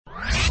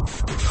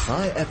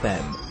Chai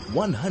FM,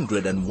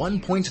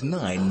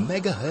 101.9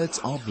 megahertz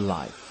of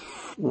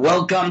life.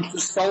 Welcome to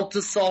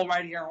Soul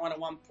right here on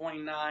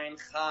 101.9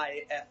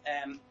 Chai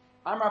FM.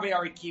 I'm Rabbi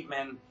Ari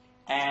Kievman,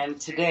 and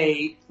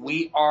today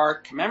we are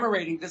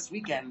commemorating this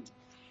weekend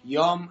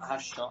Yom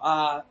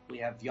HaShoah. We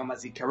have Yom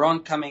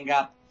HaZikaron coming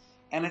up,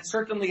 and it's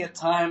certainly a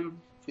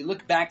time, if we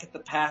look back at the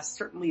past,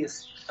 certainly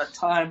a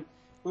time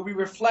where we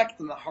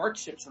reflect on the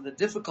hardships and the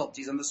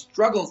difficulties and the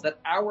struggles that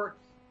our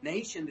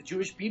nation, the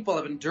Jewish people,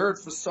 have endured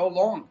for so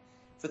long.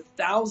 For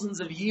thousands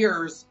of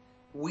years,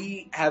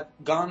 we have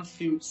gone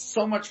through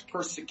so much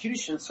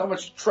persecution, so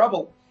much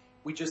trouble.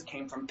 We just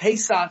came from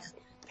Pesach.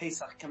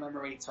 Pesach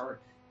commemorates our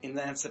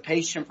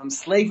emancipation from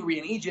slavery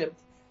in Egypt.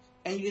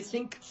 And you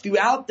think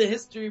throughout the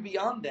history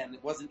beyond then,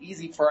 it wasn't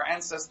easy for our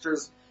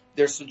ancestors,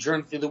 their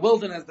sojourn through the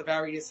wilderness, the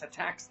various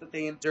attacks that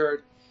they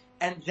endured.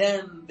 And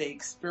then they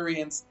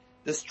experienced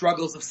the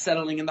struggles of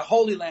settling in the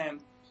Holy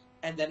Land,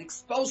 and then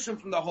expulsion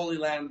from the Holy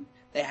Land.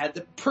 They had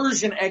the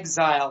Persian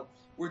exile,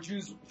 where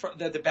Jews,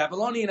 the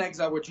Babylonian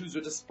exile, where Jews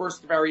were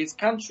dispersed to various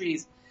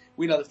countries.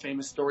 We know the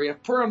famous story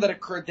of Purim that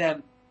occurred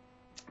then.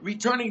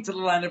 Returning to the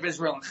land of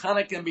Israel and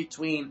Hanukkah in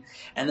between,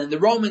 and then the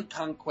Roman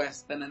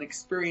conquest, and then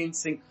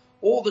experiencing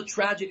all the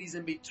tragedies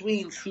in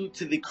between through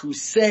to the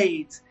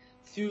Crusades,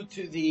 through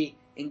to the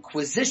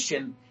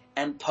Inquisition,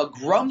 and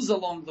pogroms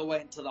along the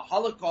way into the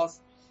Holocaust.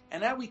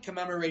 And now we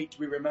commemorate,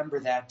 we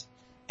remember that.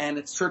 And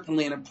it's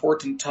certainly an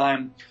important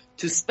time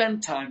to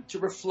spend time, to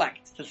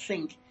reflect, to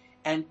think,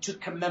 and to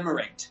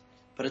commemorate.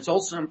 But it's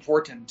also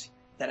important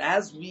that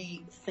as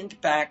we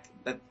think back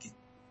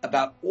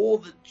about all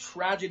the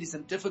tragedies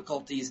and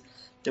difficulties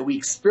that we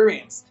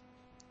experienced,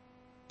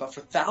 but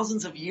for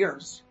thousands of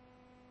years,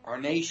 our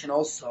nation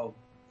also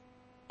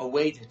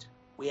awaited,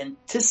 we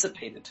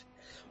anticipated,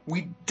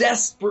 we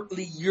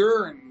desperately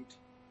yearned,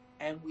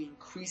 and we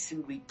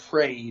increasingly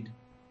prayed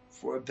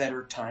for a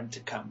better time to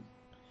come,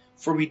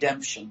 for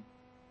redemption.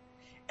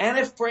 And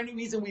if for any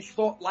reason we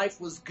thought life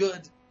was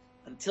good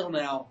until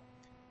now,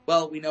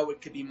 well, we know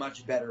it could be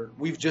much better.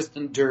 We've just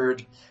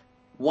endured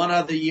one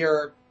other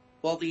year.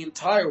 Well, the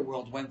entire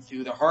world went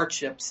through the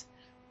hardships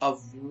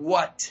of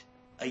what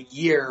a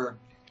year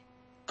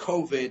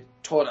COVID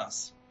taught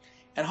us.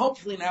 And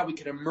hopefully now we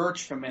can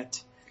emerge from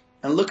it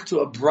and look to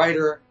a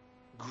brighter,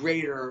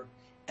 greater,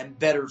 and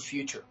better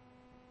future.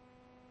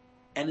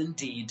 And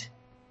indeed,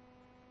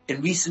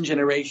 in recent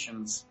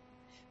generations,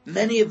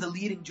 many of the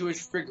leading Jewish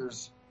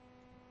figures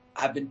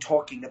have been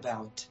talking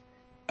about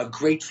a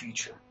great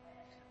future,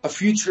 a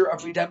future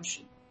of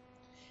redemption.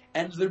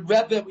 And the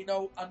Rebbe, we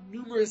know, on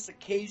numerous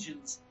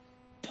occasions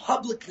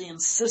publicly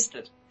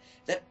insisted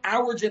that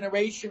our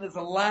generation is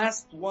the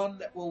last one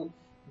that will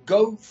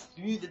go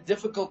through the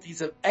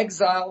difficulties of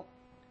exile,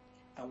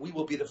 and we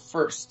will be the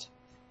first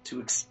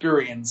to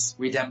experience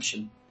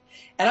redemption.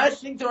 And I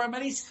think there are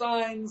many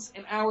signs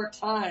in our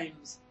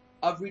times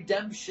of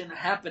redemption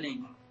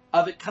happening,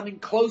 of it coming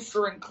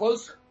closer and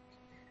closer.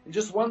 And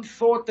just one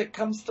thought that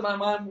comes to my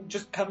mind,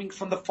 just coming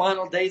from the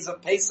final days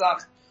of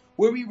Pesach,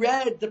 where we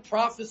read the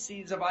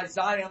prophecies of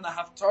Isaiah and the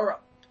Haftarah,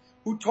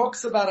 who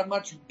talks about a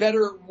much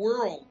better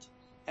world.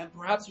 And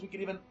perhaps we could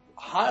even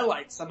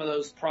highlight some of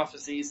those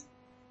prophecies.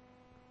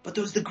 But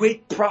there was the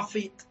great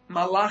prophet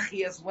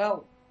Malachi as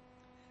well.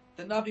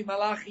 The Navi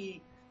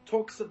Malachi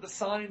talks of the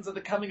signs of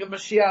the coming of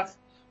Mashiach,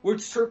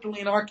 which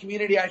certainly in our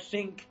community, I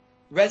think,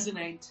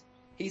 resonate.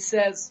 He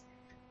says,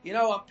 you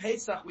know, on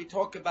Pesach we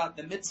talk about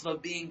the mitzvah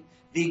being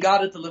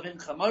V'higadat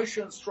levincha. Moshe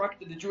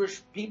instructed the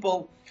Jewish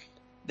people.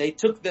 They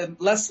took the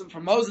lesson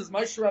from Moses,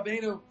 Moshe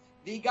Rabbeinu,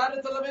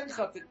 V'higadat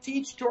levincha, to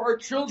teach to our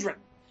children,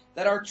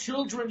 that our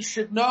children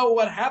should know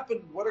what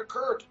happened, what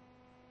occurred.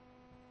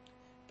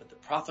 But the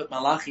prophet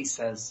Malachi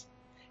says,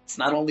 it's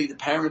not only the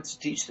parents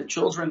who teach the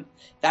children,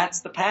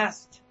 that's the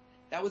past.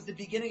 That was the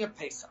beginning of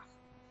Pesach.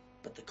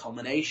 But the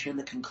culmination,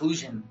 the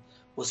conclusion,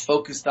 was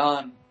focused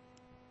on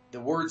the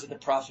words of the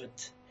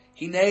prophet.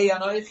 Hinei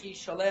anochi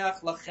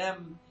shaleach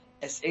lachem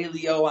es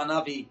Eliyahu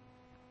Hanavi.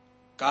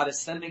 God is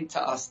sending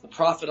to us the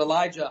prophet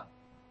Elijah,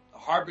 the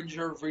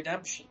harbinger of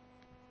redemption.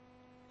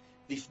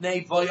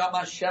 Lifnei voyam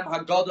Hashem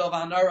hagadol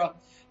v'hanara.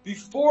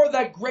 Before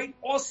that great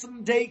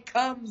awesome day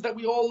comes that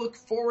we all look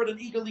forward and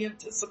eagerly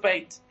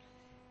anticipate.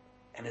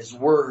 And his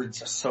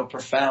words are so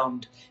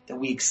profound that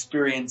we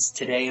experience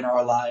today in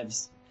our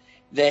lives.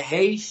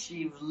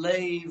 V'heishiv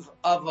leiv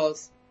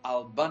avos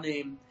al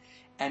banim.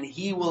 And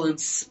he will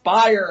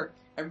inspire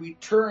and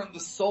return the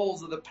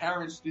souls of the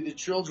parents through the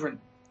children.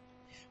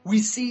 We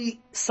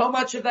see so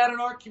much of that in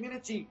our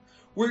community,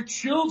 where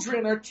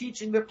children are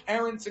teaching their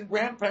parents and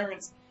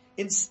grandparents,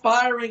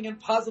 inspiring and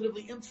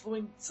positively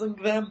influencing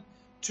them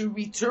to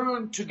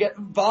return, to get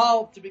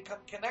involved, to become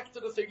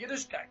connected with their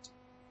Yiddishkeit.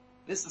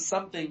 This is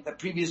something that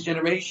previous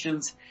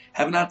generations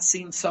have not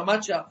seen so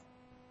much of,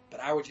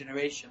 but our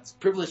generation is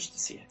privileged to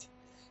see it.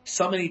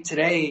 So many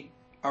today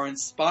are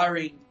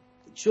inspiring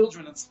the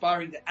children,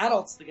 inspiring the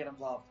adults to get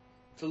involved,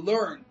 to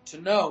learn,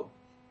 to know,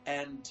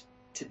 and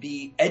to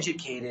be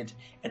educated,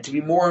 and to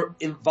be more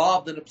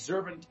involved and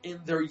observant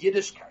in their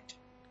Yiddishkeit.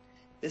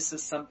 This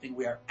is something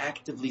we are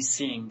actively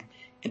seeing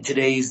in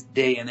today's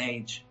day and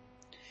age.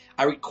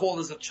 I recall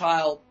as a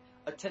child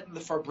attending the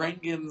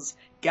Farbrengens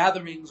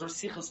gatherings or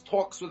Sichos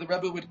talks where the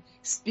Rebbe would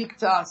speak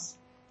to us,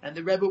 and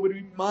the Rebbe would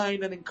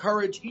remind and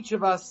encourage each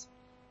of us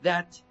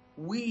that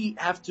we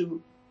have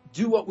to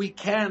do what we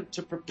can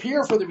to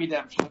prepare for the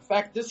redemption. In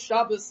fact, this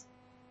Shabbos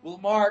will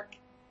mark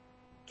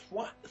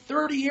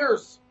 30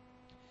 years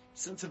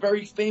since a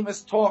very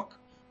famous talk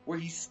where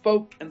he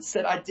spoke and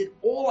said, I did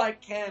all I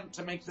can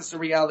to make this a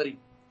reality.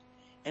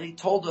 And he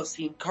told us,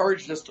 he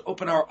encouraged us to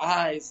open our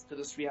eyes to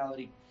this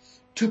reality,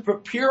 to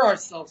prepare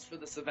ourselves for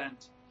this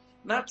event,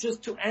 not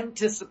just to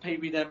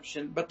anticipate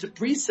redemption, but to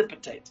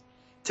precipitate,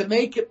 to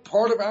make it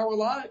part of our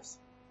lives.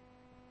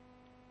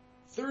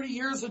 30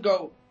 years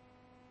ago,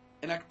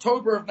 in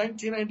October of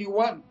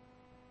 1991,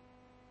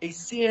 a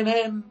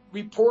CNN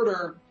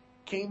reporter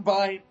came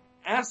by,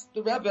 asked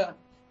the Rebbe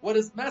what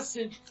his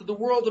message to the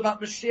world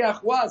about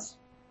Mashiach was.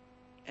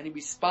 And he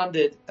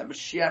responded that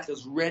Mashiach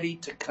is ready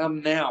to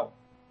come now.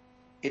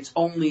 It's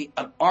only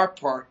on our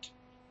part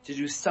to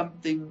do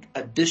something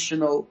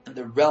additional in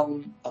the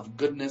realm of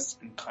goodness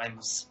and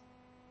kindness.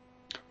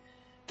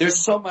 There's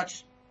so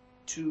much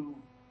to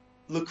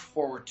look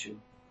forward to.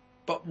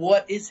 But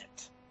what is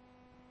it?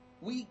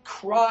 We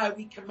cry,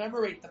 we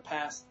commemorate the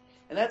past,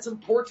 and that's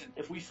important.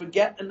 If we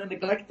forget and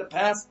neglect the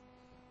past,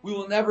 we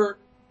will never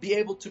be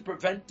able to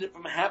prevent it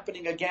from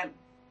happening again.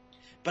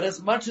 But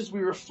as much as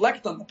we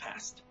reflect on the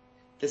past,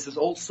 this is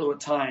also a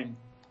time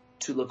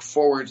to look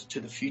forward to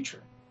the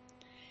future.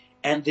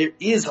 And there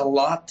is a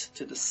lot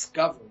to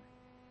discover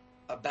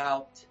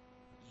about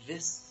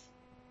this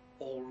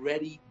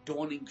already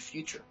dawning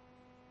future.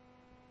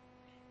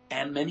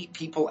 And many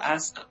people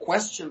ask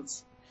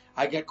questions.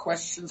 I get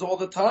questions all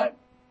the time.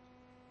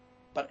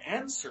 But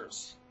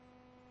answers,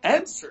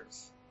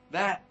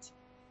 that,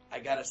 I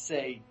gotta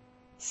say,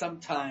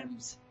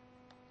 sometimes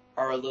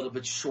are a little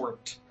bit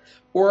short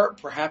or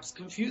perhaps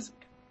confusing.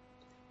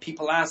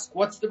 People ask,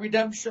 what's the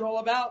redemption all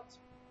about?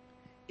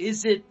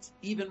 Is it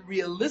even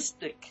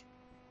realistic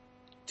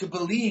to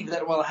believe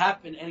that it will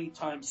happen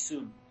anytime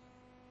soon?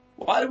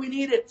 Why do we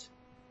need it?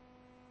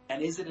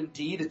 And is it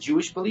indeed a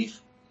Jewish belief?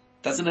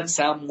 Doesn't it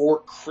sound more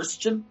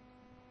Christian?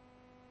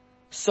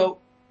 So,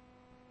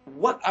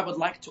 what I would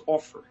like to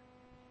offer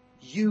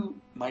you,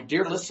 my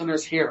dear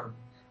listeners here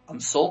on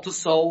Soul to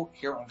Soul,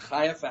 here on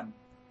Chai FM,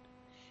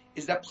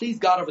 is that please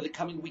God, over the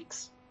coming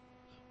weeks,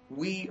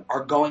 we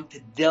are going to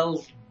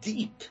delve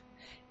deep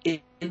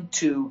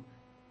into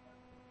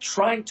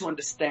trying to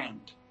understand,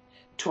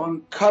 to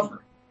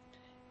uncover,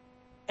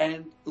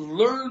 and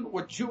learn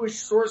what Jewish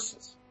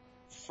sources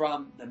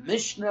from the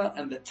Mishnah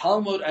and the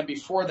Talmud, and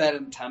before that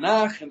in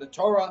Tanakh and the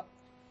Torah,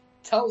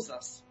 tells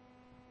us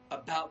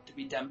about the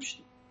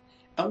redemption.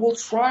 And we'll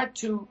try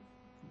to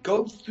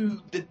go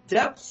through the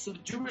depths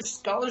of Jewish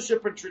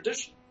scholarship and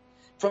tradition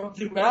from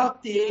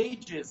throughout the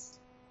ages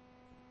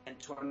and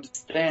to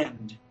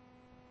understand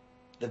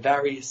the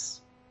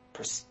various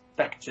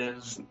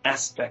perspectives and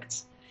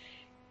aspects.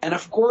 And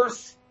of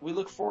course, we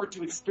look forward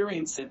to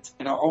experience it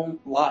in our own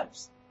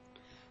lives.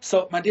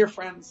 So, my dear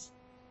friends,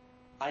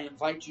 I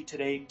invite you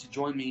today to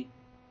join me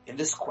in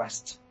this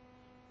quest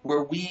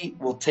where we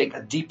will take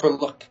a deeper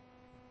look.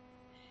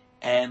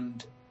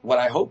 And what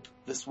I hope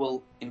this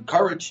will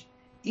encourage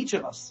each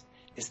of us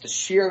is to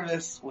share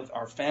this with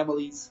our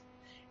families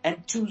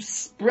and to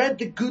spread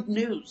the good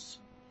news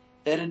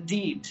that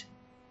indeed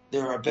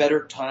there are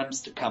better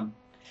times to come.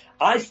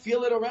 I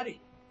feel it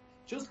already.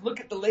 Just look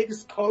at the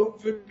latest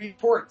COVID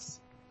reports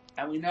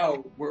and we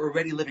know we're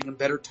already living in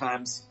better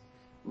times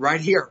right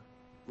here,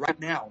 right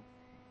now.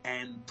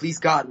 And please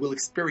God, we'll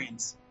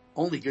experience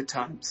only good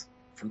times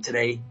from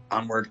today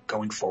onward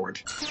going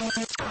forward.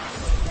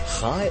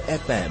 Chai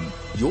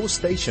FM, your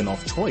station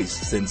of choice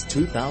since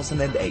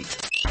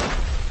 2008.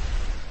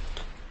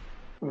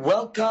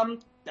 Welcome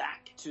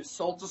back to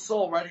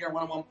Soul right here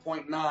on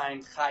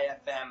 101.9 Chai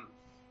FM.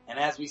 And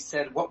as we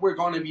said, what we're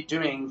going to be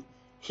doing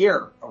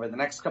here over the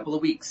next couple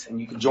of weeks, and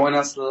you can join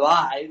us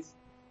live,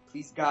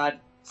 please God,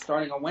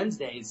 starting on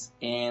Wednesdays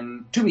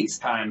in 2 weeks'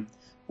 time,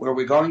 where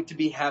we're going to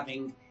be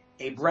having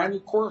a brand new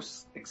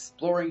course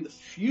exploring the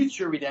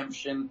future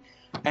redemption.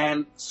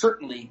 And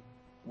certainly,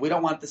 we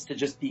don't want this to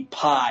just be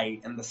pie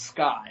in the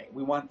sky.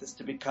 We want this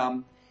to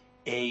become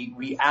a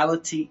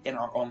reality in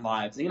our own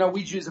lives. You know,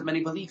 we Jews have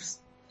many beliefs.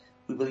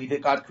 We believe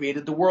that God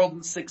created the world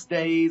in 6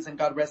 days and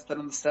God rested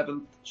on the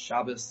seventh,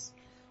 Shabbos.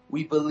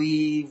 We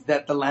believe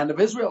that the land of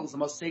Israel is the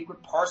most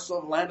sacred parcel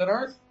of land on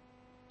earth.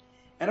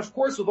 And of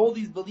course, with all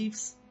these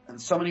beliefs and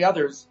so many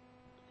others,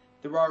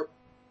 there are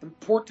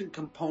important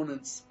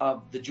components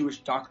of the Jewish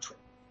doctrine.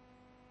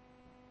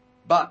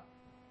 But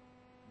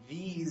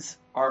these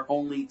are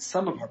only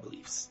some of our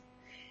beliefs.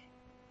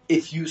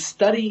 If you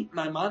study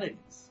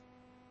Maimonides,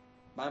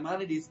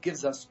 Maimonides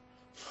gives us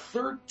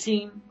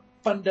 13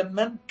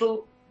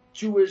 fundamental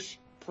Jewish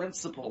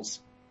principles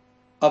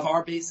of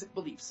our basic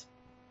beliefs.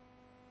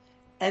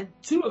 And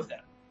 2 of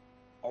them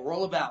are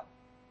all about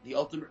the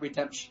ultimate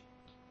redemption,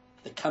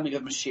 the coming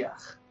of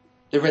Mashiach,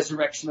 the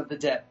resurrection of the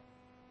dead.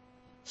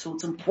 So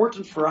it's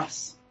important for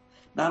us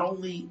not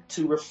only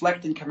to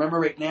reflect and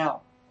commemorate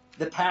now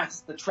the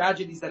past, the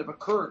tragedies that have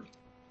occurred,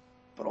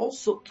 but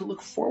also to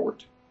look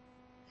forward,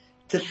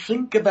 to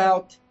think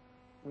about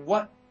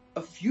what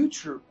a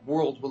future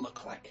world will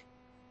look like.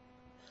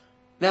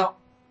 Now,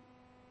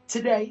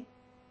 today,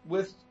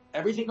 with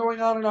everything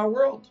going on in our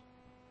world,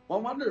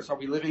 one wonders, are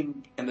we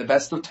living in the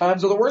best of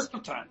times or the worst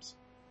of times?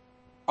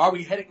 Are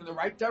we heading in the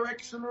right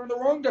direction or in the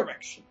wrong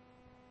direction?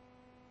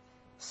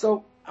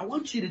 So I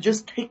want you to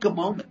just take a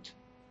moment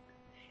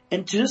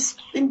and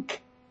just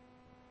think,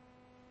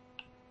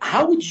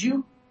 how would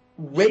you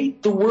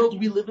rate the world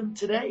we live in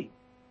today?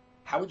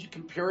 How would you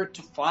compare it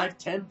to 5,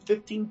 10,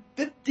 15,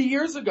 50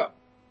 years ago?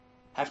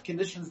 Have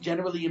conditions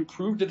generally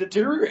improved or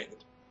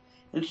deteriorated?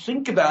 And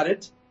think about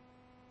it.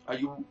 Are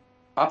you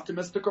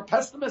optimistic or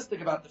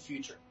pessimistic about the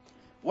future?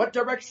 What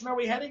direction are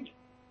we heading in?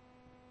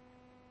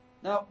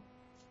 Now,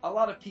 a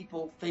lot of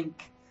people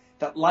think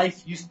that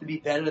life used to be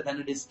better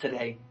than it is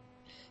today.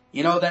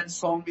 You know that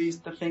song we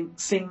used to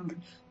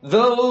sing,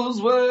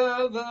 those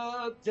were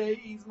the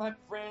days, my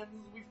friends,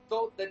 we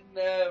thought they'd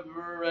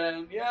never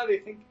end. Yeah, they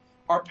think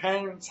our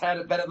parents had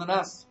it better than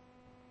us.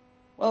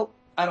 Well,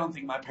 I don't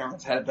think my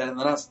parents had it better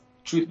than us,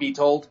 truth be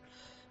told.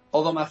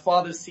 Although my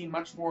father's seen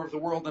much more of the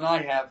world than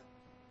I have.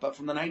 But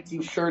from the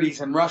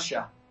 1930s in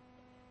Russia,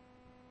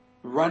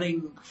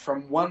 running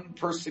from one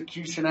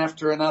persecution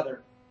after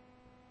another,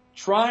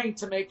 trying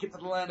to make it to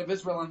the land of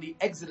Israel on the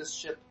Exodus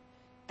ship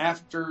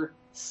after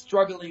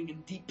struggling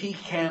in DP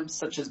camps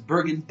such as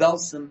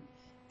Bergen-Belsen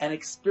and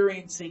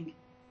experiencing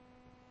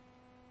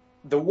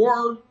the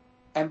war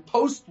and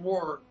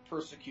post-war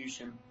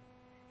persecution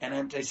and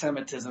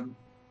anti-Semitism,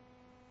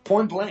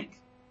 point blank.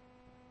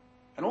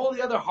 And all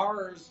the other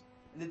horrors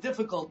and the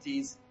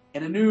difficulties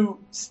in a new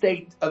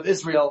state of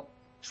Israel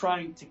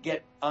trying to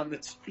get on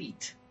its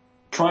feet,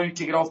 trying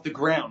to get off the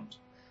ground.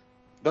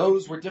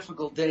 Those were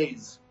difficult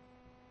days.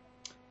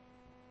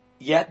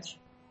 Yet,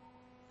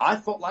 I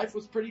thought life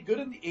was pretty good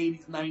in the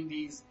 80s,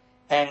 90s,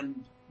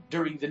 and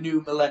during the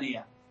new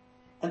millennia.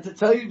 And to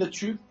tell you the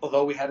truth,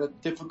 although we had a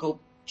difficult,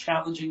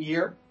 challenging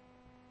year,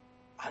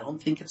 I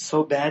don't think it's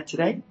so bad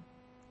today.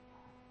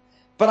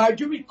 But I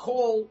do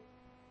recall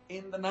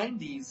in the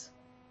 90s,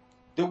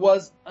 there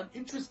was an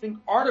interesting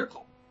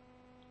article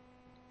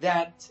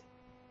that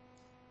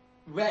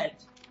read,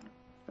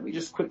 let me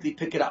just quickly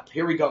pick it up.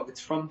 Here we go.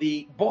 It's from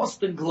the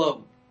Boston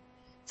Globe.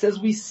 It says,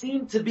 we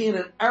seem to be in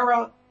an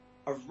era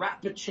of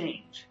rapid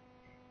change,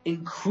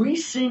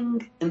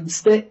 increasing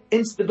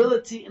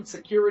instability,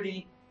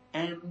 insecurity,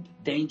 and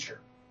danger.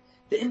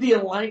 The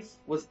Indian life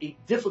was a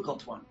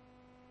difficult one.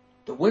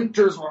 The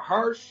winters were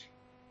harsh,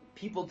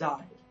 people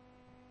died,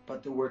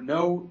 but there were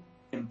no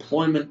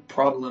employment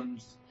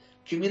problems.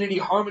 Community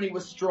harmony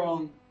was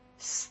strong.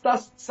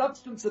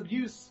 Substance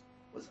abuse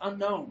was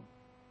unknown.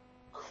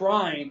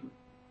 Crime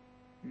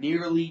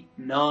nearly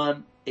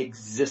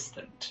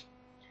non-existent.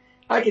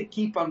 I could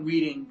keep on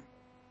reading.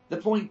 The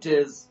point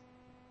is,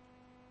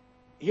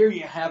 here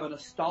you have a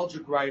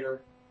nostalgic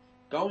writer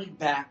going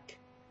back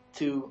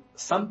to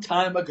some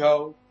time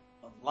ago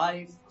when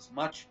life was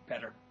much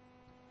better.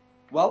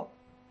 Well,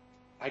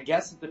 I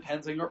guess it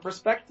depends on your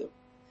perspective.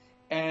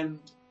 And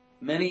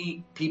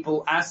many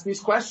people ask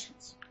these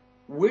questions.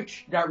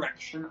 Which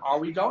direction are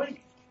we going?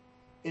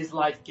 Is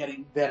life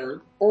getting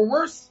better or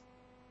worse?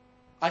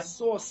 I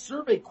saw a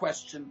survey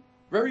question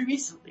very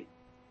recently.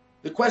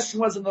 The question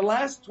was, in the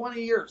last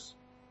 20 years,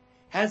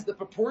 has the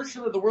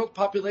proportion of the world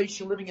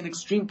population living in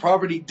extreme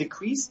poverty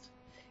decreased,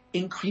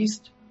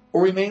 increased,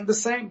 or remained the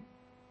same?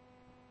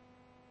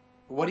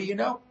 What do you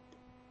know?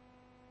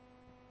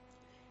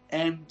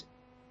 And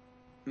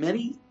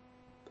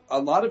a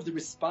lot of the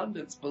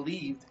respondents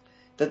believed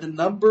that the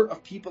number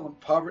of people in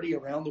poverty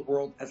around the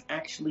world has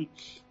actually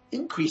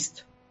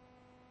increased.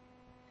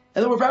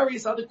 And there were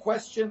various other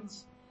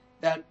questions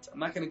that I'm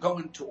not going to go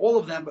into all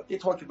of them, but they're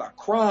talking about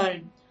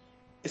crime.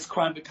 Is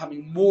crime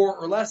becoming more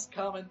or less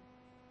common?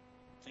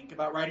 Think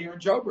about right here in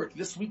Joburg.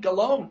 This week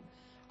alone,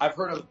 I've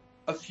heard of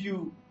a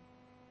few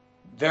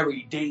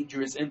very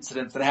dangerous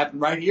incidents that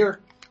happened right here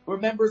where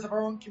members of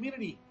our own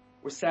community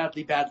were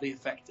sadly badly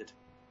affected.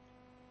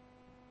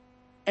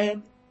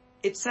 And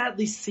it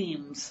sadly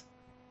seems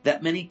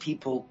that many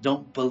people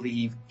don't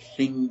believe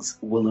things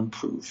will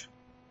improve.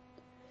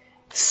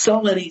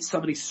 So many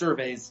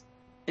surveys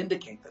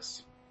indicate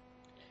this.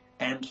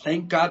 And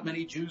thank God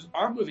many Jews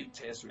are moving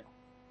to Israel.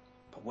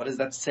 But what does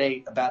that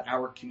say about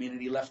our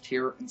community left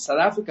here in South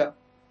Africa?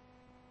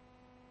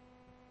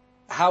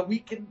 How we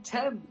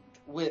contend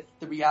with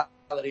the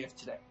reality of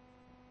today.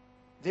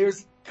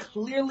 There's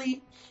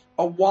clearly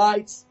a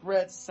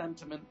widespread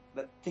sentiment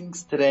that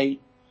things today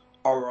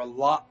are a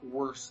lot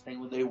worse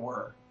than they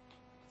were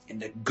in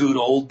the good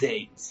old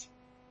days.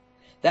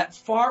 That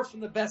far from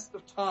the best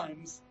of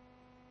times,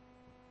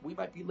 we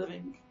might be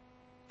living,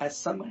 as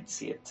some might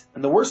see it,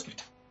 in the worst of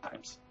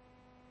times.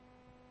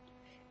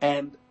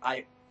 And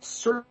I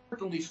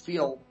certainly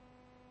feel,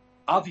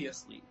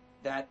 obviously,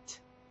 that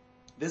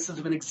this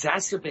has been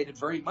exacerbated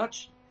very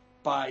much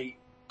by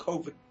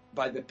COVID,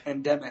 by the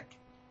pandemic.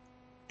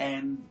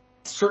 And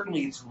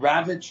certainly it's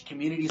ravaged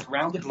communities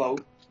around the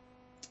globe.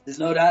 There's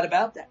no doubt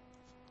about that.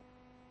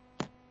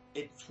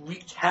 It's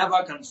wreaked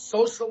havoc on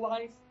social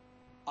life,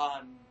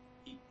 on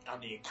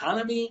the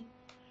economy,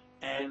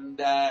 and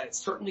it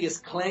certainly has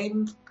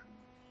claimed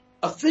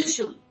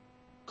officially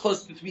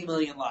close to 3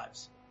 million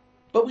lives.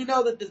 But we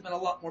know that there's been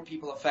a lot more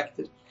people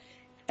affected.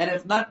 And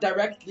if not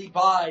directly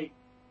by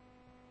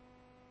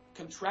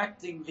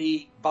contracting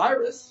the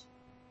virus,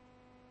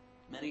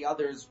 many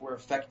others were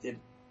affected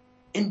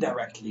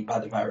indirectly by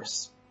the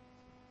virus.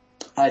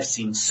 I've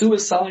seen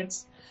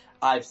suicides.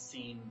 I've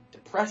seen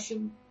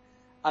depression.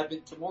 I've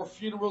been to more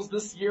funerals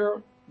this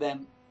year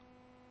than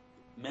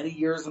many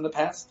years in the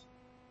past.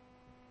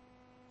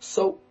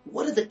 So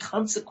what are the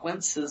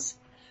consequences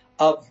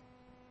of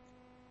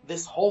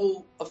this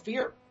whole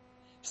affair?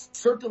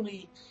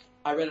 Certainly,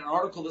 I read an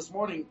article this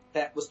morning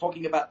that was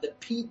talking about the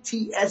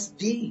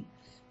PTSD,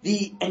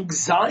 the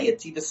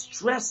anxiety, the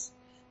stress,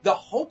 the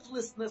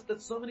hopelessness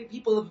that so many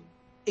people have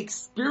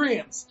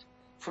experienced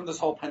from this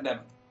whole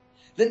pandemic.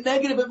 The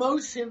negative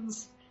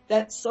emotions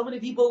that so many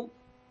people,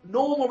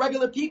 normal,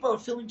 regular people, are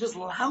feeling just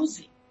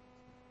lousy.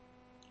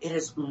 It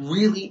has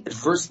really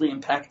adversely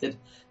impacted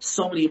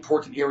so many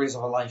important areas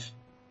of our life.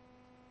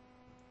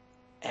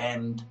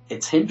 And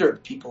it's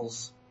hindered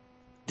people's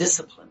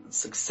discipline and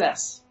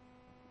success,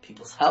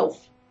 people's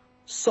health,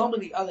 so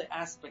many other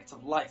aspects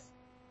of life.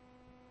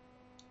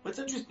 What's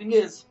interesting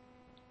is,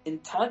 in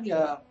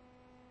Tanya,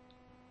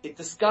 it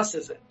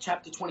discusses in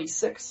chapter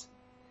 26,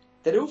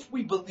 that if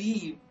we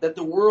believe that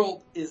the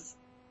world is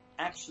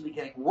actually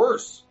getting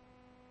worse,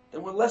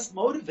 then we're less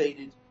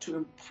motivated to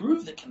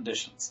improve the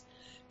conditions,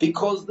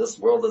 because this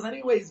world is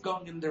anyways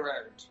going in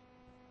deranged.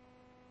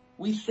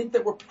 We think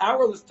that we're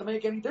powerless to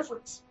make any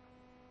difference.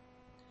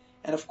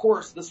 And of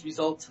course, this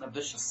results in a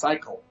vicious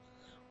cycle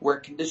where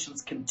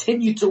conditions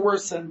continue to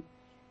worsen,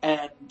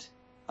 and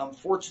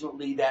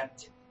unfortunately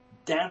that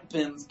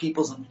dampens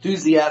people's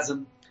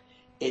enthusiasm.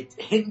 It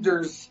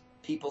hinders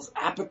people's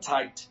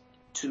appetite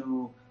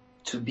to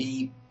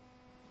be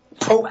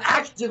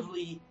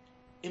proactively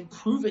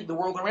improving the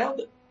world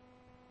around it.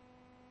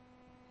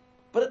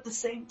 But at the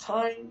same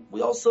time,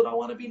 we also don't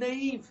want to be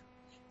naive.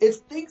 If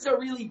things are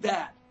really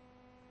bad,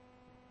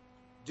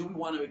 do we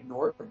want to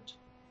ignore it?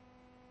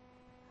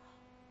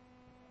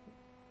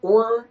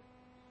 Or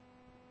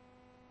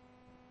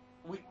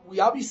we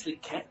obviously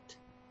can't.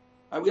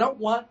 Right? We don't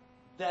want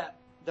the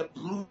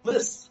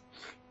bliss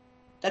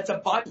that's a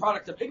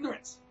byproduct of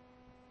ignorance.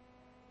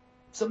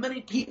 So many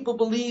people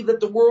believe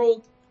that the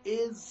world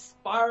is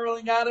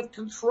spiraling out of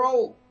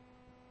control.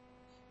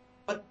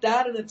 But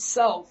that in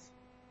itself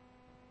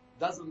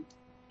doesn't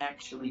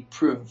actually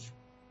prove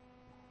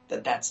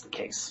that that's the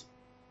case.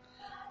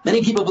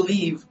 Many people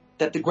believe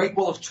that the Great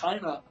Wall of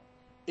China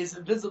is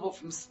invisible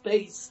from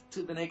space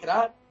to the naked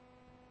eye.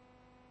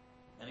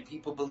 Many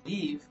people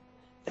believe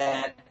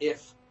that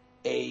if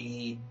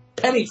a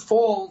penny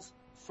falls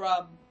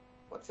from,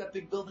 what's that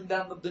big building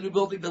down, the new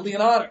building, the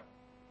Leonardo,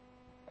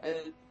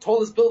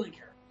 tallest building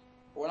here.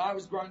 When I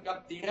was growing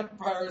up, the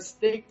Empire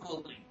State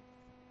Building,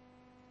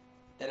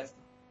 that if the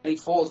penny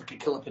falls, it could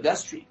kill a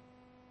pedestrian.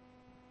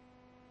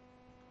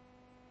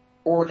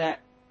 Or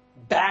that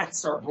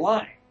bats are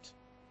blind.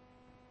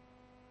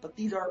 But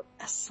these are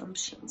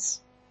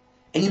assumptions.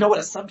 And you know what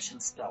assumption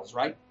spells,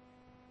 right?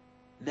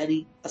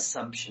 Many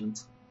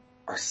assumptions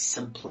are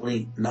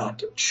simply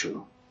not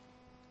true.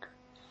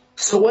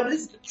 So what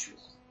is the truth?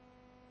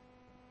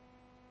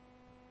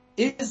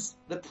 Is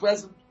the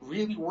present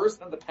really worse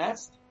than the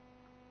past?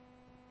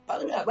 By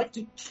the way, I'd like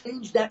to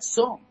change that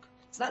song.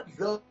 It's not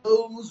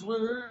those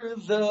were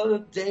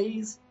the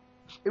days.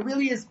 It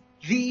really is,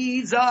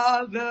 these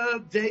are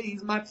the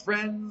days, my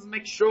friends,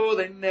 make sure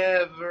they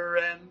never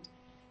end.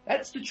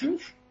 That's the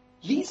truth.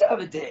 These are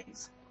the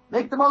days.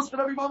 Make the most of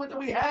every moment that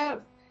we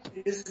have.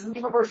 This is the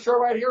name of our show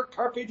right here,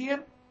 Carpe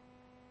Diem.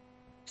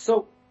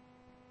 So,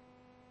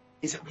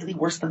 is it really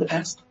worse than the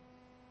past?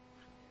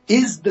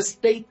 Is the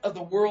state of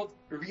the world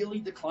really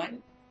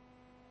declining?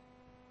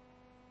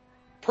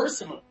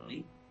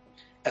 Personally,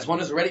 as one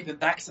who's already been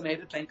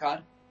vaccinated, thank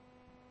God,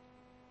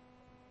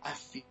 I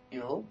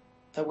feel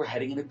that we're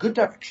heading in a good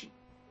direction.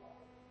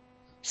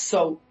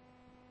 So,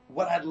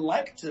 what I'd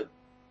like to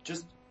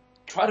just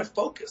try to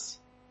focus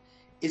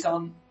is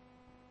on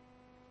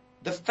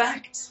the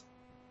facts.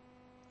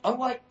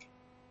 Unlike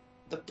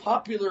the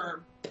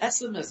popular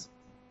pessimism,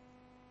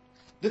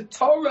 the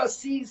Torah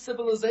sees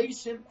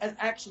civilization as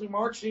actually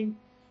marching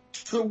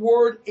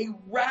toward a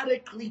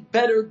radically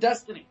better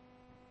destiny.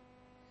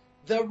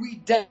 The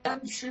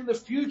redemption, the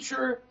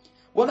future,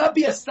 will not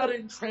be a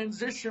sudden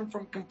transition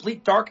from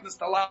complete darkness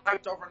to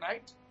light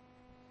overnight.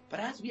 But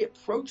as we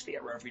approach the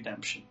era of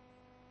redemption,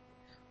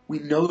 we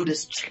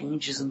notice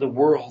changes in the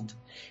world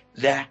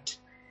that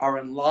are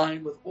in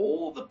line with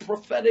all the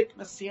prophetic,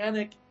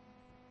 messianic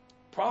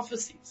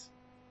prophecies.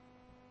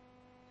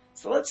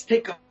 So let's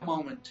take a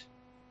moment.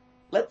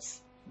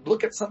 Let's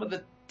look at some of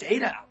the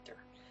data out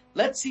there.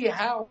 Let's see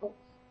how,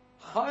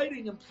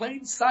 hiding in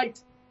plain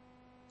sight,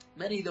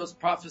 many of those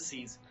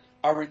prophecies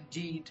are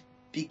indeed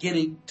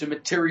beginning to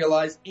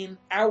materialize in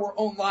our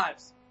own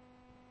lives,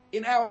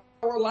 in our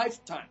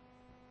lifetime.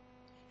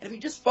 And if we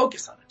just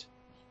focus on it,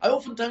 I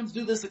oftentimes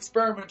do this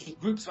experiment with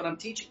groups when I'm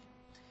teaching.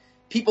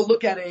 People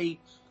look at a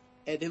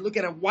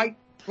white,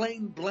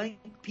 plain, blank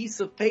piece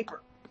of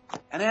paper,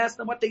 and I ask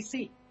them what they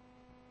see.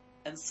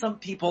 And some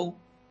people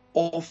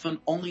often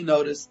only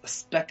notice a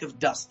speck of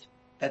dust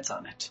that's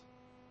on it.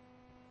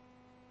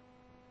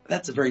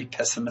 That's a very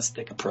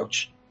pessimistic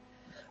approach.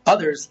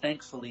 Others,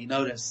 thankfully,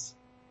 notice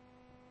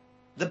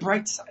the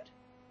bright side.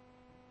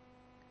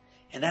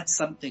 And that's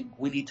something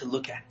we need to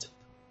look at.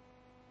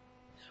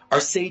 Our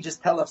sages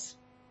tell us,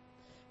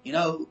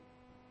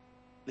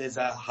 there's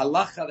a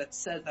halacha that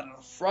says that on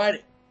a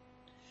Friday,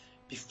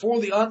 before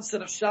the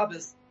onset of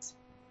Shabbos,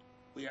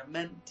 we are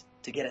meant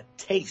to get a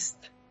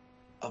taste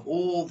of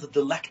all the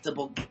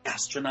delectable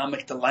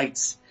gastronomic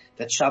delights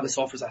that Shabbos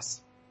offers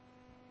us.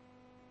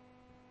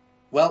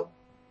 Well,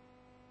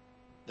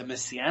 the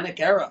Messianic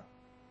era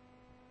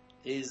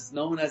is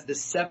known as the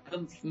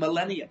 7th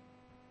millennium.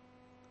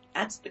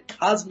 That's the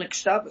cosmic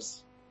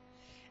Shabbos.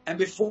 And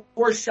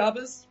before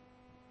Shabbos,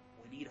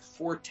 we need a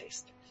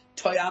foretaste.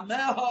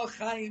 Toyameha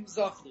Chaim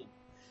Zachlu.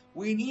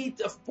 We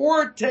need a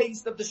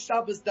foretaste of the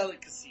Shabbos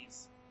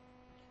delicacies.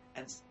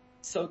 And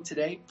so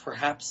today,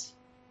 perhaps,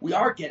 we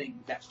are getting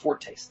that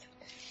foretaste.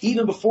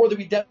 Even before the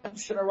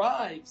redemption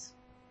arrives,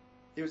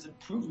 there's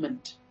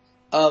improvement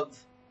of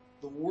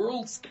the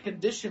world's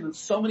condition in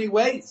so many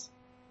ways.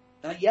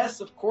 Now,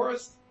 yes, of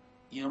course,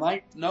 you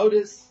might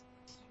notice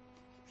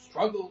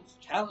struggles,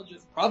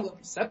 challenges,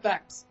 problems,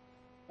 setbacks,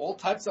 all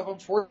types of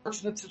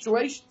unfortunate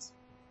situations.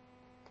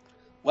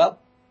 Well,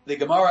 the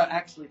Gemara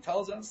actually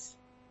tells us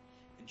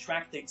in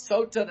Tractate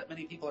Sota that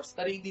many people are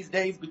studying these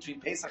days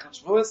between Pesach and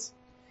Shavuos,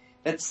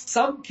 that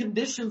some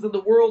conditions in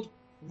the world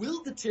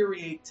will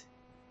deteriorate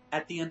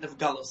at the end of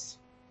Galus,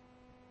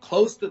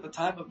 close to the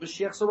time of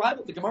Mashiach's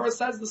arrival. The Gemara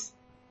says this.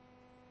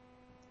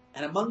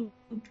 And among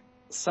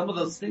some of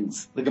those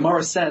things, the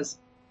Gemara says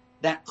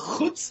that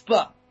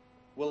chutzpah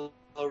will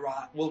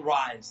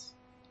rise.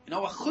 You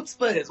know what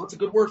chutzpah is? What's a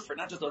good word for it?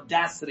 Not just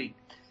audacity.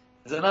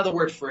 There's another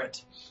word for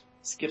it.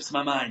 Skips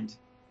my mind.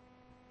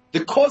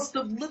 The cost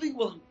of living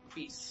will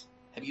increase.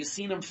 Have you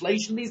seen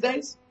inflation these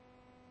days?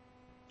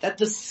 That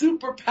the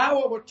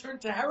superpower will turn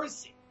to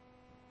heresy.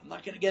 I'm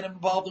not going to get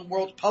involved in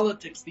world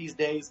politics these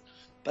days,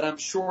 but I'm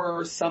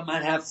sure some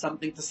might have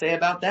something to say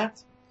about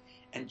that.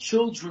 And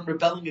children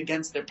rebelling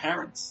against their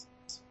parents.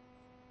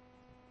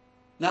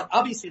 Now,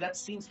 obviously, that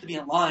seems to be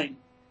in line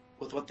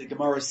with what the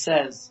Gemara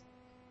says.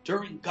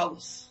 During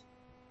Galus,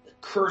 the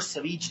curse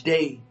of each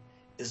day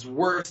is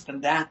worse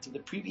than that of the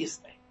previous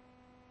day.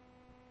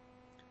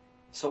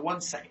 So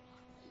one second.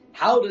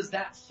 How does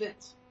that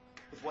fit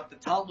with what the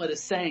Talmud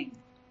is saying,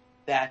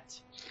 that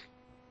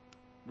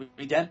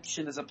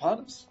redemption is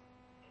upon us?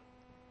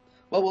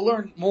 Well, we'll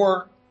learn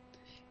more,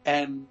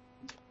 and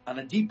on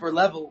a deeper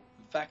level.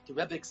 In fact, the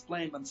Rebbe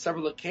explained on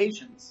several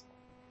occasions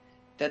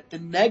that the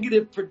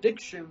negative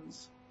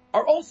predictions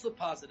are also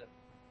positive,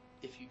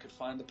 if you could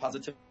find the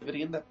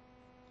positivity in them.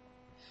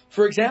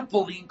 For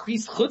example, the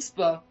increased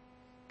chutzpah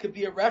could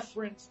be a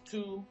reference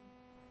to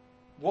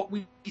what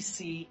we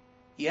see.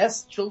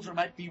 Yes, children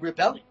might be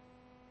rebelling,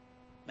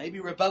 maybe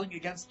rebelling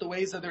against the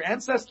ways of their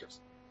ancestors.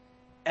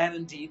 And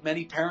indeed,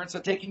 many parents are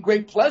taking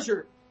great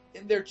pleasure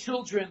in their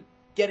children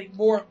getting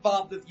more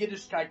involved with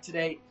Yiddishkeit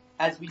today.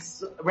 As we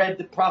read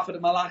the prophet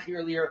of Malachi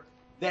earlier,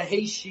 the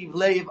Heishiv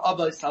Leiv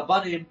Avos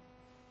Habanim,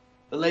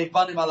 the Leiv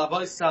Banim Al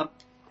Avosam,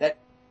 that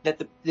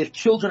the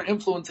children are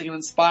influencing and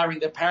inspiring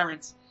their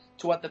parents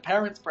to what the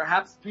parents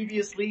perhaps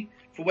previously,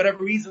 for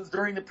whatever reasons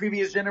during the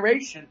previous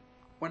generation,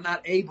 were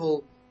not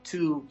able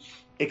to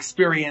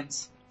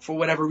experience. For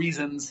whatever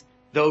reasons,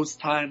 those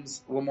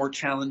times were more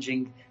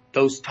challenging.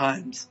 Those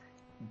times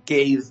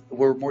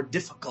were more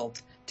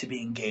difficult to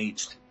be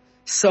engaged.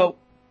 So,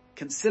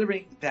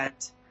 considering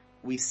that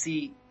we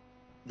see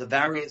the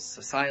various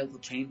societal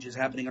changes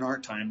happening in our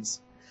times,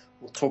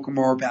 we'll talk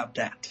more about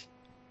that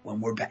when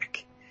we're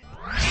back.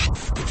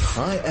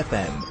 Chai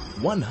FM,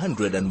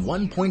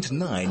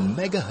 101.9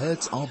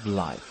 megahertz of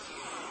life.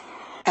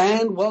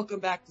 And welcome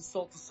back to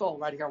Soul,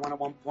 right here on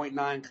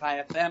 101.9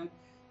 Chai FM.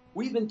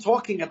 We've been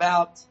talking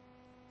about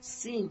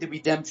seeing the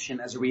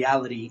redemption as a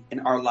reality in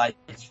our life,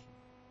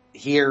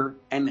 here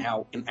and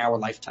now in our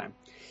lifetime.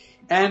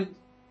 And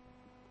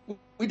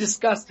we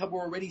discussed how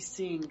we're already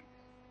seeing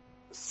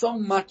so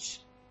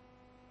much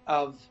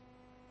of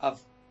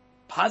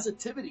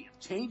positivity, of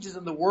changes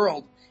in the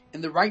world in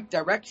the right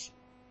direction,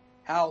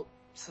 how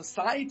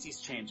society's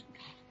changing.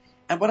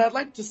 And what I'd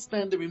like to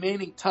spend the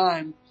remaining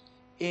time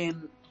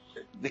in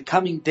the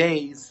coming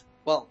days,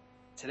 well,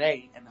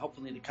 today and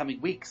hopefully in the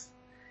coming weeks,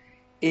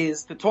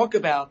 is to talk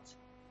about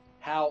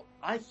how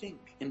I think,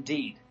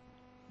 indeed,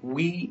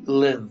 we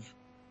live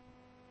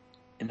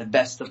in the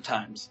best of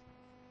times.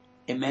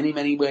 In many,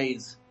 many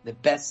ways, the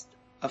best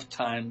of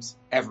times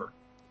ever.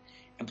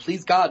 And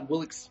please God,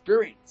 we'll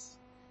experience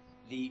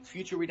the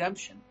future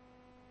redemption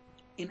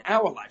in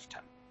our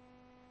lifetime.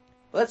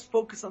 Let's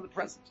focus on the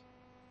present.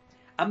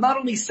 I'm not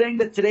only saying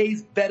that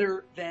today's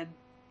better than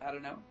I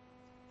don't know,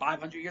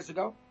 500 years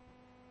ago,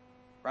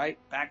 right?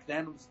 Back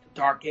then it was the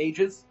Dark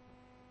Ages,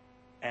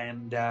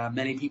 and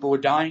many people were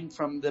dying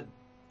from the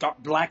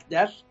Black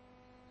Death.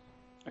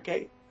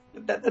 Okay,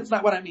 that's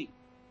not what I mean.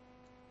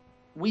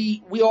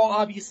 We all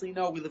obviously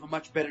know we live in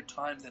much better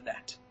times than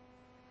that.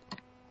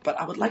 But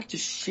I would like to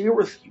share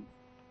with you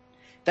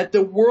that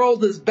the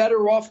world is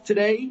better off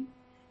today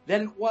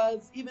than it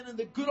was even in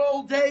the good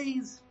old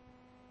days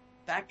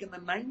back in the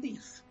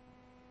 90s.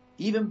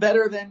 Even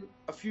better than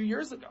a few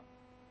years ago.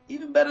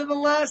 Even better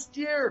than last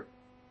year.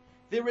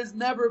 There has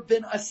never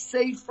been a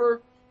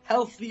safer,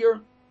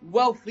 healthier,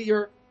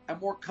 wealthier,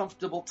 and more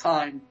comfortable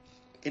time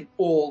in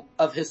all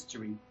of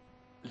history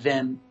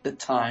than the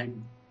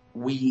time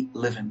we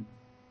live in.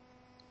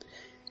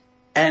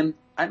 And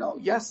I know,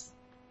 yes,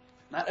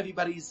 not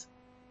everybody's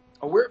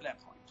aware of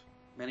that point.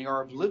 Many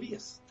are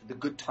oblivious to the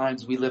good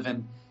times we live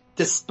in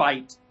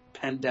despite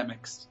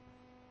pandemics,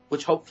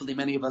 which hopefully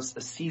many of us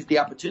seize the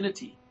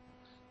opportunity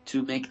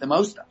to make the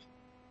most of.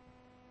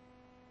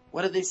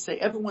 What do they say?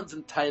 Everyone's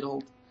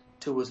entitled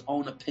to his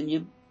own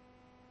opinion,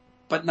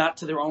 but not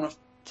to their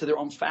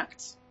own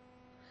facts.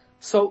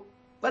 So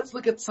let's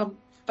look at some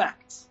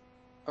facts,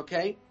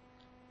 okay?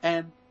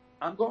 And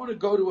I'm going to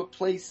go to a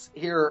place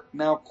here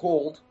now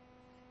called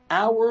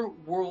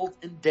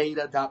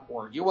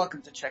OurWorldInData.org. You're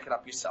welcome to check it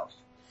up yourself.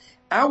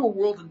 Our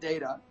World in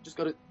Data, just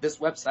go to this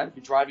website. If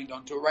you're driving,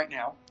 don't do it right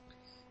now.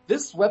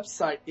 This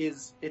website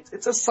it's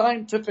a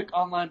scientific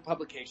online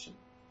publication,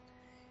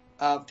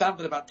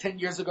 founded about 10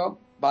 years ago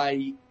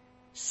by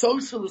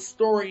social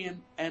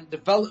historian and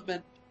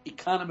development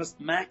economist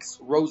Max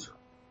Roser.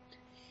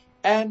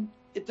 And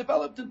it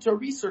developed into a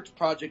research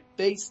project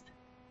based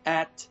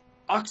at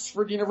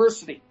Oxford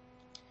University.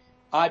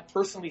 I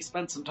personally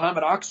spent some time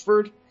at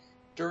Oxford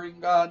during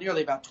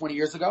nearly about 20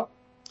 years ago.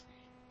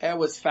 It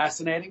was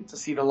fascinating to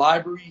see the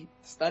library,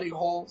 study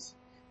halls,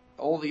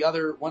 all the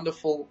other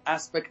wonderful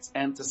aspects,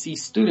 and to see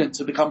students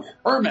who become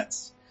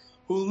hermits,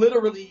 who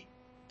literally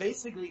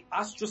basically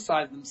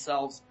ostracize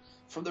themselves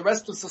from the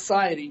rest of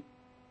society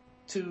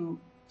to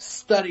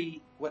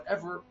study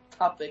whatever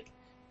topic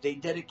they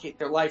dedicate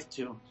their life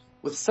to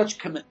with such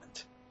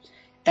commitment.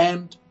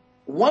 And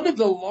one of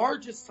the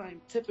largest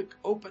scientific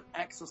open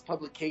access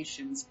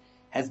publications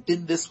has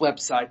been this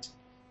website,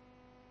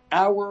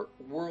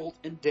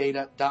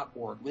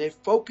 OurWorldInData.org, where they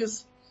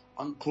focus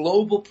on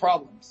global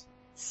problems,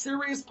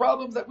 serious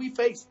problems that we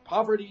face: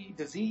 poverty,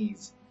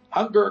 disease,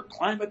 hunger,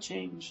 climate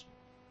change,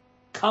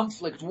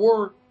 conflict,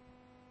 war.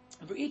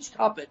 And for each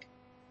topic,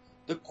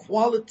 the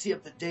quality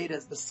of the data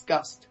is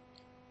discussed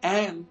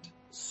and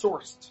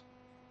sourced.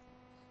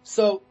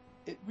 So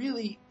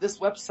this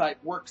website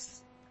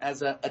works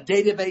as a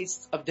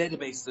database of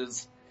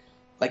databases,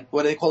 like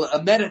what they call it, a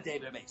meta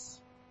database.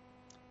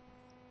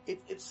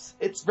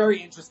 It's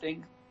very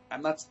interesting.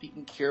 I'm not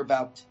speaking here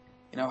about,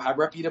 how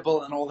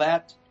reputable and all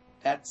that.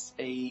 That's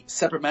a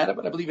separate matter,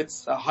 but I believe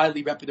it's a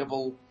highly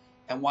reputable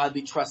and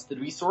widely trusted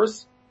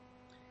resource.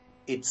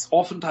 It's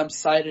oftentimes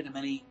cited in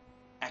many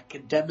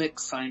academic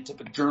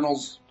scientific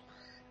journals.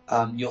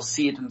 You'll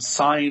see it in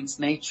Science,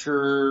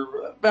 Nature,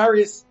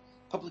 various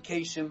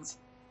publications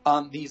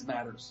on these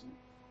matters.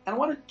 And I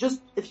want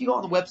to if you go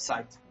on the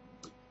website,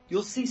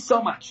 you'll see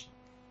so much.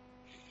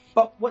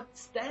 But what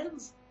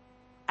stands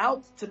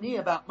out to me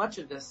about much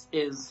of this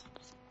is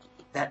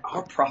that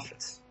our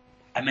prophets,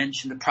 I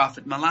mentioned the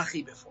prophet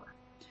Malachi before.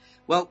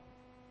 Well,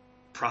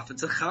 prophet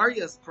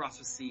Zechariah's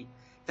prophecy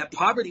that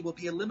poverty will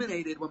be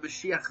eliminated when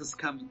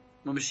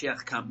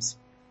Mashiach comes.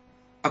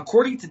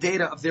 According to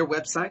data of their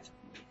website,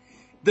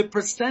 the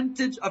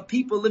percentage of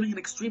people living in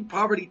extreme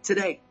poverty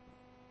today,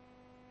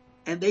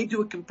 and they do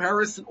a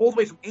comparison all the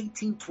way from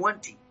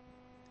 1820,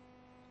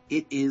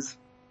 it is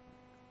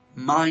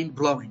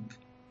mind-blowing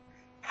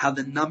how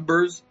the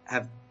numbers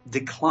have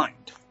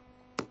declined.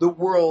 The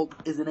world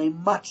is in a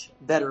much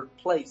better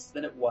place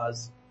than it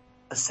was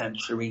a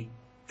century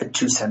and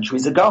 2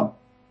 centuries ago.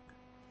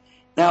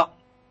 Now,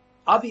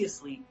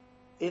 obviously,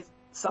 if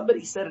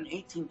somebody said in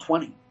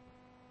 1820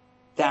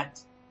 that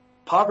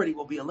poverty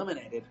will be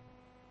eliminated,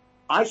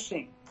 I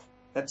think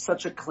that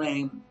such a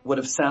claim would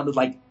have sounded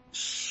like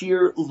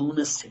sheer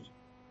lunacy.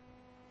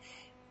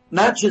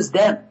 Not just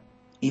then,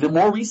 even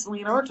more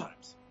recently in our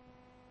times.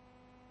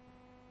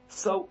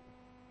 So,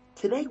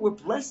 today we're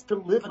blessed to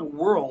live in a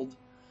world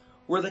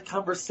where the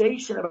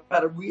conversation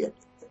about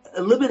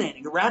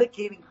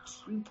eradicating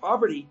extreme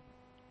poverty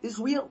is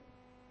real.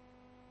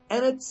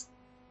 And it's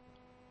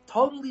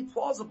totally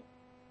plausible.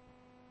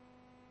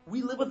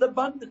 We live with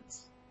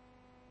abundance.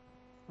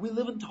 We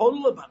live in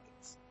total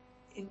abundance.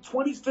 In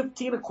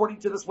 2015, according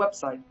to this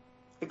website,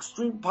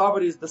 extreme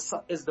poverty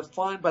is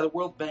defined by the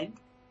World Bank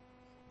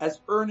as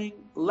earning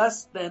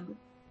less than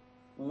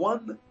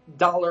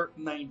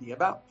 $1.90,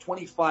 about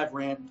 25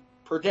 rand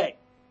per day.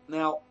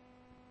 Now,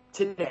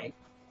 today,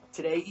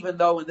 even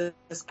though in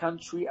this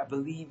country, I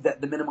believe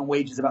that the minimum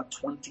wage is about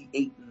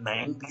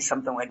 $28.90,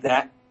 something like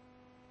that,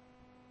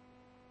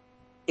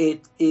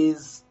 it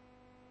is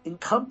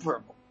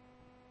incomparable.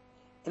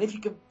 And if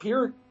you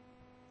compare it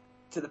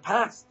to the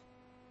past,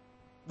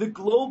 the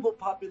global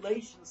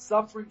population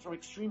suffering from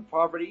extreme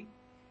poverty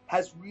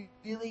has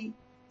really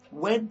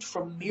went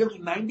from nearly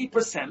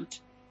 90%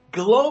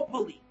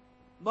 globally.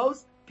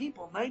 Most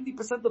people, 90%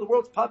 of the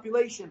world's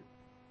population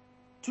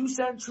 2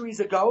 centuries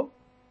ago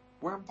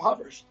were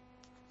impoverished.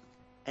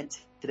 And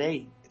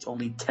today it's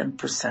only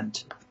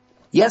 10%.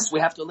 Yes, we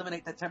have to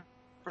eliminate that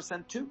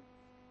 10% too,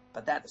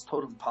 but that is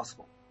totally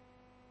possible.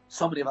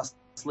 So many of us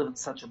live in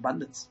such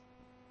abundance.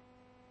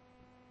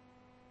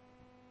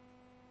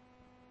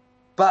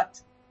 But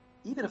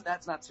even if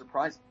that's not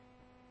surprising,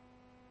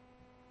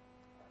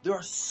 there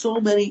are so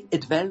many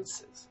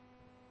advances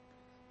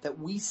that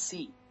we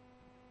see.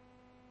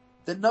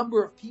 The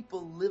number of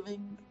people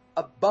living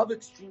above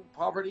extreme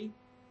poverty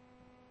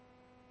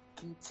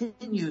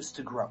continues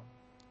to grow.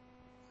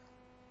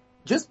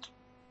 Just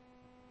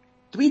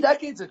 3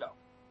 decades ago,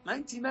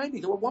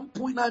 1990, there were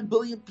 1.9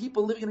 billion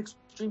people living in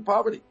extreme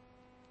poverty.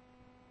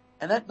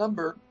 And that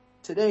number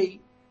today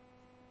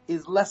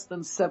is less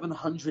than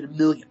 700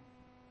 million.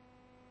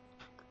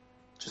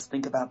 Just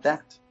think about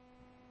that.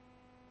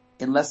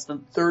 In less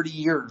than 30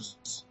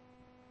 years,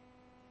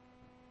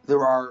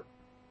 there are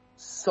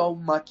so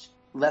much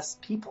less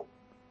people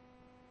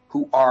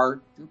who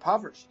are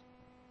impoverished.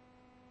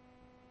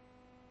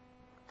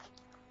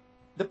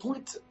 The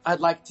point I'd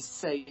like to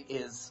say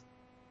is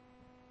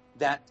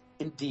that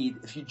indeed,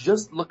 if you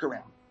just look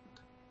around,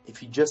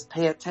 if you just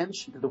pay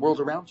attention to the world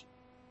around you,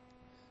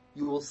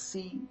 you will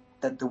see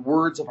that the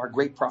words of our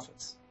great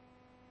prophets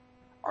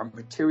are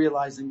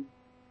materializing.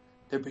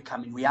 They're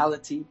becoming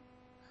reality.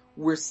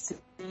 We're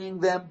seeing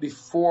them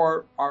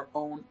before our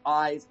own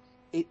eyes.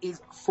 It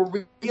is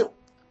for real.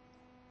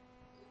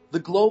 The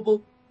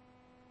global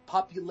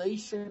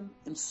population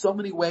in so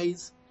many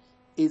ways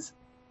is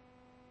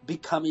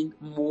becoming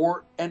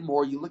more and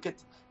more. You look at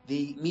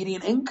the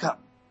median income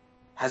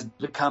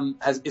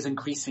is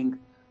increasing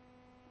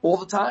all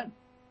the time.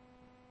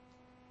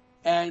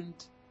 And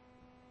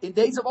in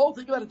days of old,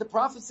 think about it, the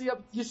prophecy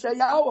of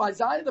Yeshayahu,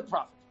 Isaiah the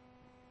prophet,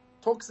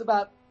 talks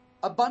about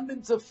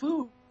abundance of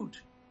food.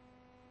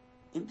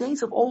 In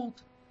days of old,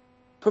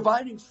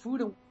 providing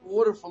food and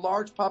water for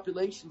large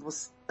populations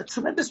was a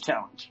tremendous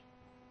challenge.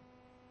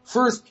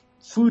 First,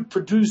 food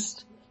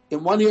produced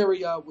in one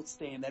area would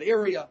stay in that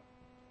area.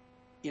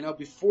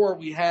 Before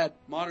we had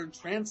modern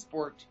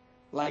transport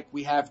like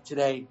we have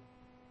today, it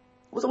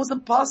was almost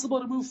impossible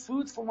to move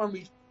foods from one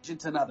region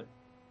to another.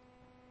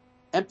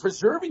 And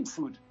preserving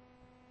food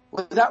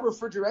without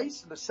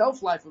refrigeration, the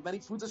shelf life of many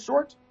foods is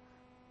short.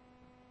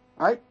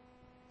 Right?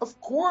 Of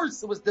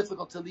course, it was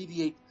difficult to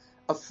alleviate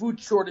a food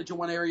shortage in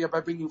one area by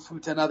bringing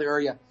food to another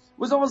area. It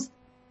was almost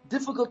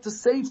difficult to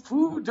save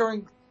food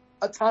during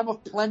a time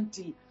of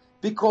plenty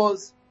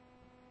because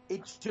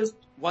it just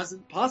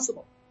wasn't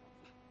possible.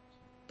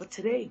 But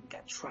today, we've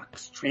got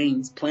trucks,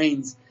 trains,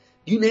 planes,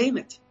 you name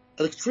it,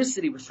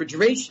 electricity,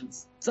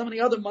 refrigerations, so many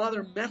other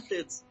modern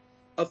methods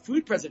of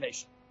food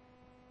preservation.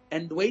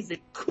 And the ways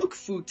they cook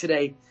food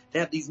today, they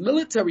have these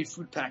military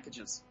food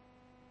packages.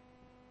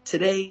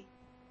 Today,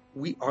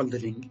 we are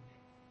living,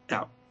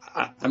 now,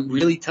 I'm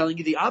really telling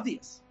you the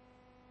obvious,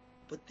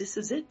 but this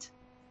is it.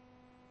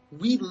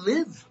 We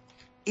live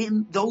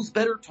in those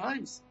better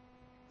times.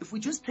 If we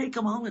just take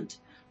a moment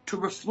to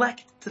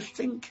reflect, to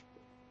think.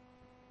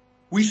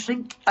 We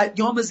think at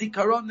Yom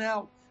HaZikaron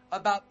now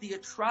about the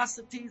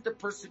atrocities, the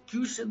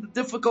persecution, the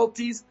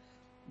difficulties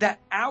that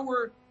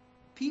our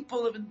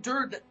people have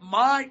endured, that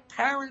my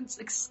parents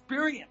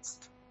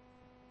experienced.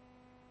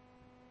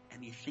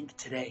 And you think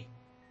today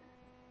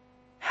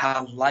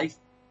how life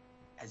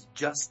has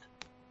just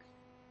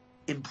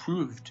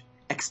improved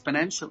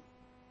exponentially.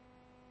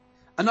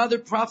 Another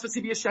prophecy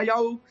of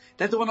Yeshayahu,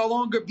 that there will no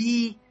longer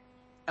be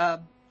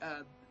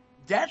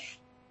death,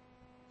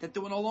 that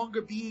there will no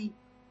longer be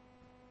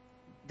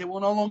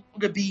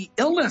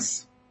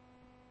illness.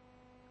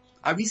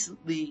 I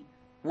recently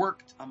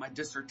worked on my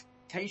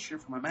dissertation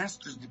for my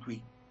master's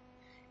degree,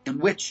 in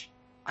which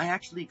I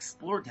actually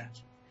explored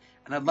that.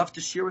 And I'd love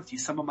to share with you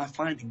some of my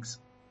findings.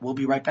 We'll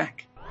be right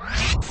back.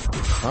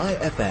 Chai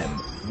FM,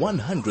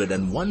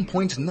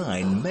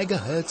 101.9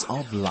 megahertz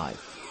of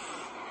life.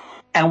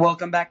 And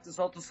welcome back to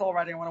Soul to Soul,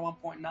 Radio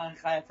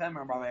 101.9 Chai FM.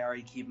 I'm Rabbi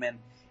Ari Kievman.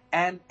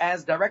 And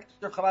as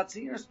director of Chabad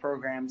Seniors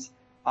Programs,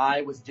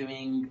 I was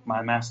doing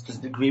my master's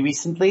degree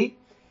recently.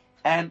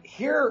 And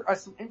here are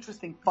some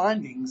interesting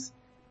findings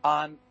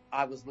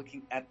I was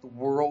looking at the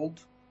world,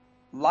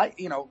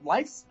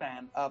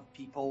 lifespan of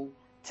people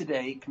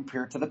today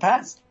compared to the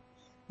past.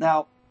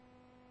 Now,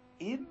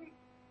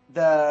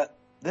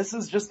 this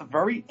is just a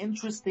very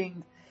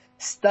interesting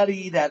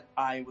study that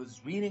I was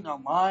reading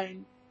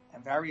online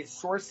and various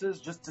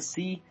sources just to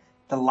see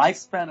the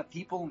lifespan of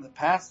people in the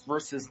past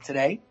versus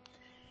today.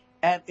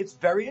 And it's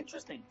very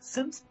interesting.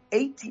 Since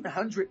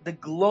 1800, the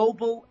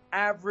global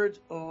average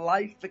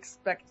life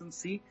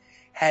expectancy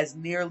has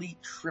nearly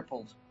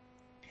tripled.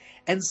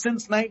 And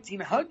since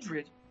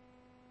 1900,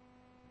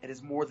 it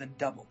has more than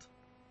doubled.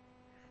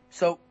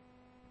 So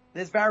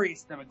there's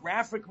various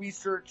demographic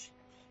research,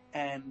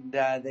 and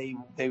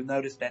they've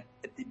noticed that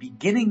at the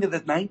beginning of the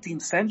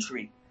 19th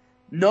century,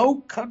 No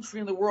country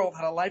in the world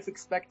had a life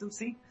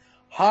expectancy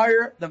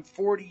higher than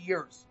 40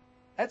 years.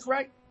 That's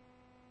right.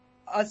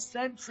 2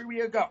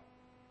 centuries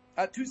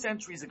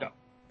ago.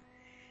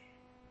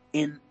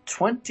 In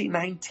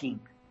 2019,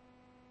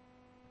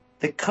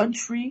 the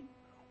country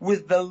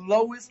with the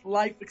lowest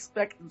life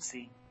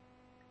expectancy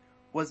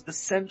was the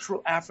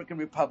Central African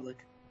Republic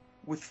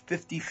with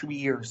 53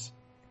 years.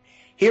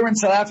 Here in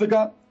South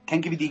Africa,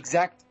 can't give you the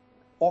exact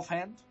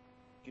offhand.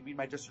 Give you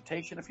my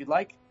dissertation if you'd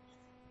like,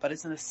 but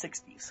it's in the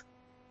 60s.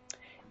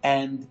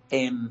 And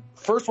in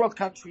first world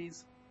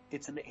countries,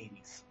 it's in the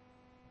 80s.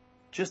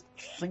 Just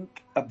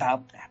think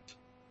about that.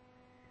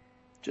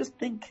 Just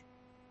think,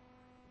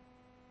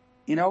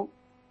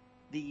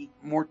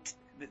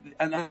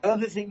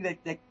 another thing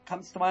that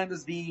comes to mind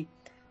is the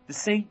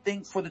same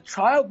thing for the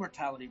child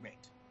mortality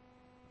rate.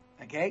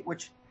 Okay,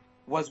 which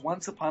was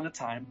once upon a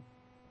time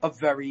a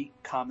very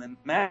common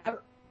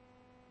matter.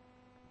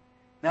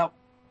 Now,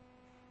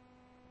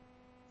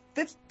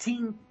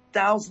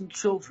 15,000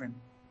 children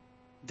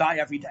die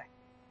every day.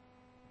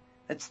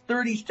 That's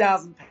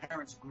 30,000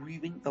 parents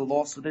grieving the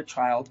loss of their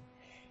child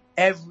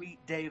every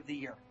day of the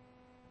year.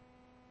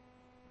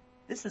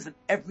 This is an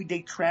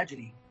everyday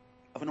tragedy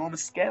of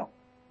enormous scale.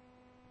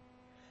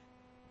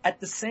 At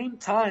the same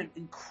time,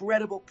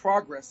 incredible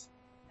progress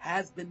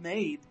has been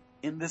made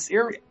in this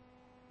area.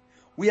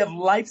 We have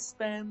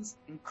lifespans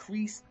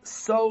increased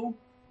so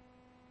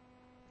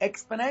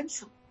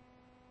exponentially.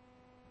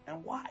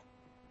 And why?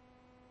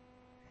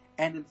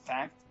 And in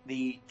fact,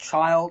 the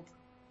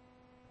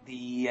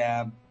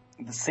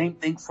same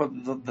thing for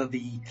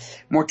the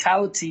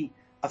mortality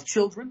of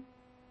children.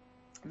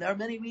 There are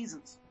many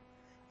reasons.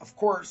 Of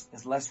course,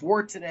 there's less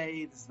war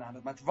today. There's not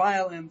as much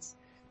violence.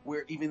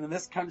 Where even in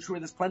this country,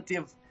 there's plenty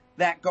of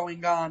that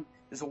going on.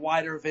 There's a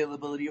wider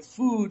availability of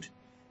food.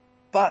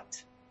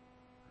 But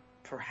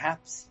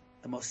perhaps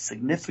the most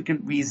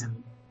significant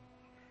reason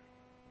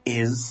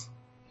is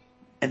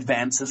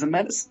advances in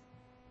medicine.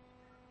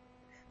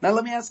 Now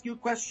let me ask you a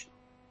question.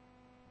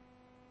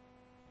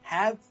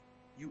 Have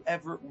you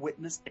ever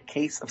witnessed a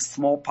case of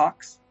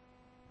smallpox?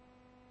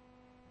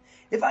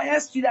 If I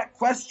asked you that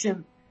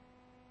question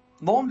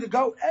long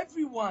ago,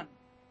 everyone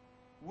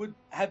would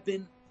have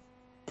been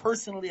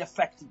personally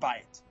affected by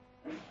it.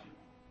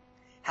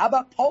 How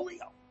about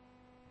polio?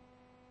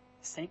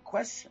 Same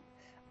question.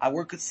 I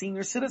work with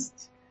senior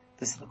citizens.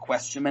 This is the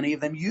question many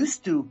of them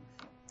used to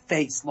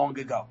face long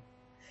ago.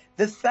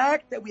 The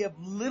fact that we have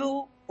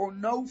little or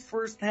no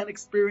first-hand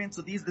experience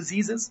with these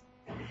diseases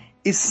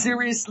is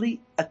seriously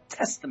a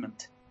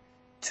testament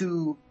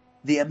to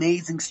the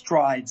amazing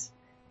strides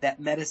that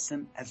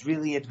medicine has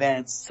really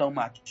advanced so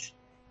much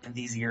in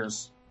these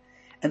years.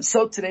 And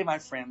so today, my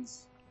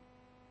friends,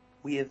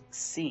 we have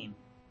seen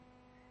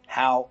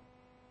how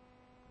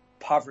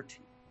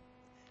poverty,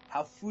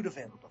 how food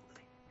availability,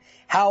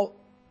 how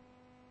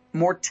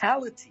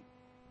mortality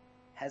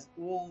has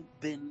all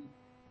been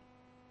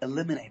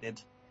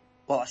eliminated.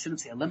 Well, I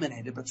shouldn't say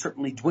eliminated, but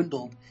certainly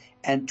dwindled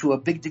and to a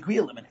big degree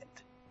eliminated.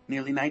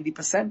 Nearly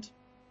 90%.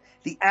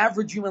 The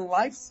average human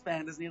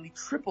lifespan has nearly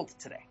tripled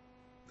today.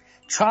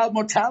 Child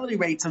mortality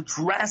rates have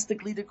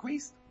drastically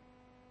decreased.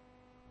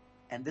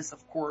 And this,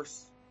 of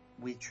course,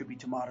 we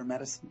attribute to modern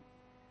medicine.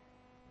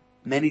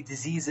 Many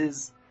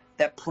diseases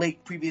that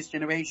plagued previous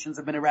generations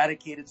have been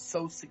eradicated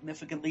so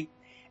significantly.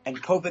 And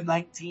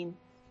COVID-19,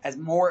 as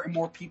more and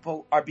more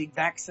people are being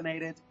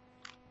vaccinated,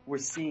 we're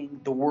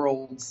seeing the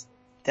world's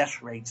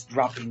death rates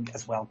dropping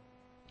as well.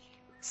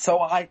 So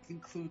I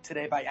conclude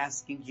today by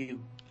asking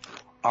you,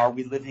 are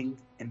we living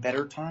in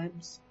better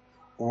times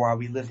or are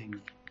we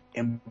living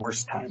in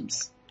worse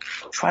times?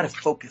 Try to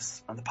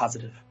focus on the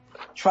positive.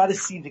 Try to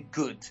see the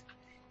good.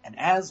 And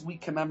as we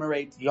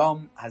commemorate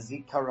Yom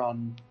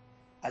HaZikaron,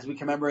 as we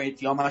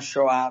commemorate Yom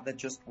HaShoah that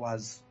just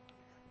was,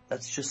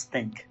 let's just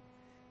think,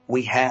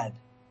 we had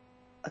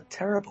a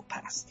terrible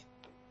past.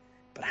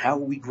 But how are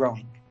we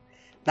growing?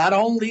 Not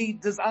only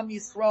does Am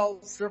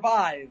Yisrael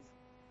survive,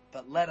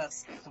 but let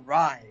us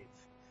thrive.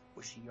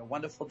 Wishing you a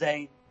wonderful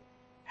day.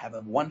 Have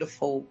a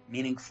wonderful,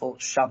 meaningful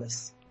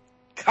Shabbos.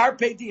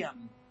 Carpe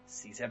diem.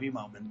 Seize every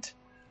moment.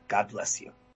 God bless you.